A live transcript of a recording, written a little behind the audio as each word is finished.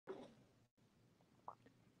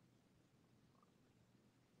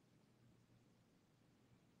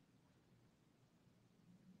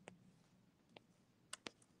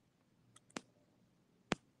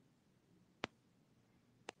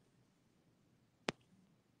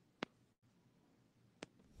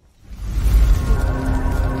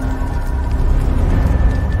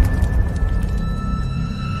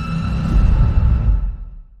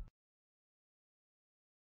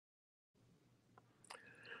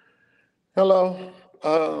Hello.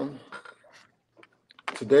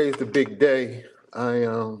 Today is the big day. I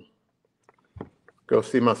go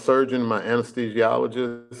see my surgeon, my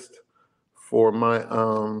anesthesiologist for my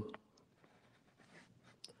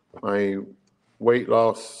weight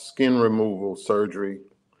loss skin removal surgery.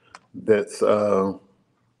 That's going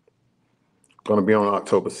to be on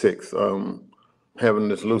October 6th. Having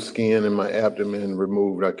this loose skin in my abdomen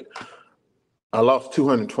removed. I lost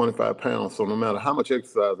 225 pounds, so no matter how much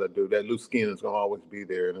exercise I do, that loose skin is going to always be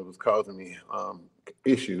there, and it was causing me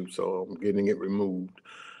issues, so I'm getting it removed.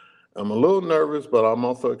 I'm a little nervous, but I'm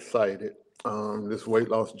also excited. This weight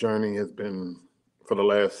loss journey has been, for the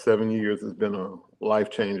last 7 years, has been a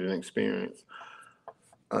life-changing experience.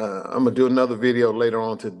 I'm gonna do another video later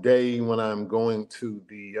on today when I'm going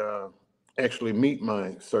to actually meet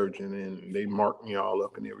my surgeon, and they mark me all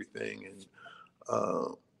up and everything, and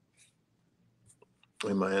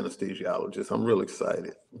my anesthesiologist. I'm real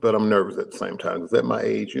excited, but I'm nervous at the same time because at my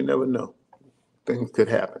age, you never know. Things could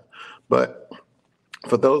happen. But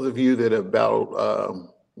for those of you that have battled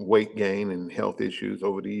weight gain and health issues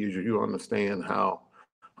over the years, you understand how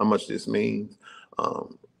much this means.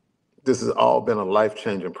 This has all been a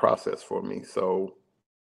life-changing process for me. So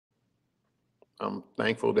I'm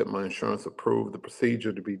thankful that my insurance approved the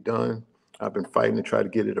procedure to be done. I've been fighting to try to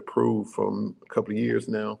get it approved for a couple of years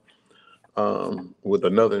now with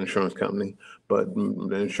another insurance company, but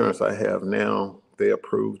the insurance I have now, they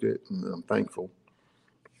approved it, and I'm thankful.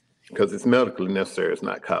 Because it's medically necessary, it's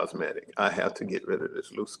not cosmetic. I have to get rid of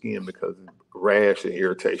this loose skin because of rash and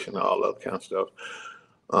irritation and all that kind of stuff.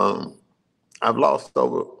 I've lost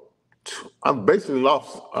I've basically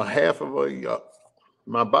lost a half of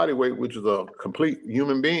my body weight, which is a complete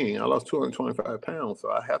human being. I lost 225 pounds, so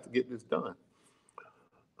I have to get this done.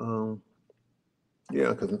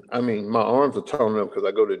 Yeah, because my arms are toning up because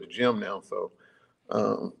I go to the gym now, so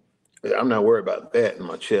I'm not worried about that in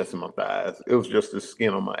my chest and my thighs. It was just the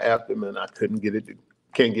skin on my abdomen. I can't get it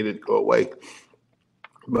to go away.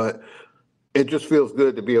 But it just feels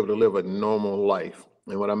good to be able to live a normal life.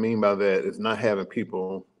 And what I mean by that is not having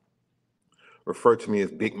people refer to me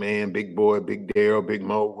as big man, big boy, big Daryl, big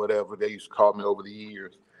Mo, whatever they used to call me over the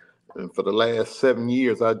years. And for the last 7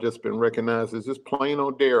 years, I've just been recognized as just plain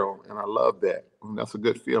old Daryl, and I love that. And that's a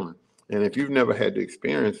good feeling. And if you've never had the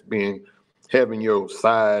experience having your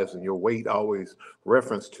size and your weight always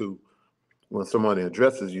referenced to when somebody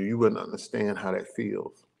addresses you, you wouldn't understand how that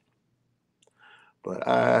feels. But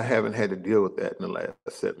I haven't had to deal with that in the last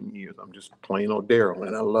 7 years. I'm just plain old Daryl,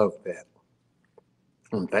 and I love that.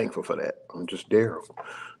 I'm thankful for that. I'm just Daryl.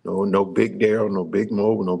 No big Daryl, no big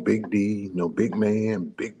Mo, no big D, no big man,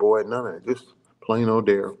 big boy, none of it. Just plain old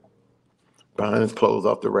Daryl, buying his clothes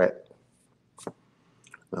off the rack.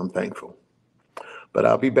 I'm thankful. But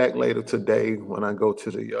I'll be back later today when I go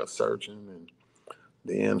to the surgeon and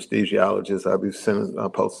the anesthesiologist. I'll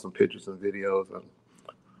post some pictures and videos.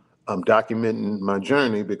 I'm documenting my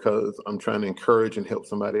journey because I'm trying to encourage and help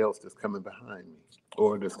somebody else that's coming behind me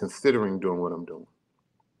or that's considering doing what I'm doing.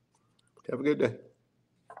 Have a good day.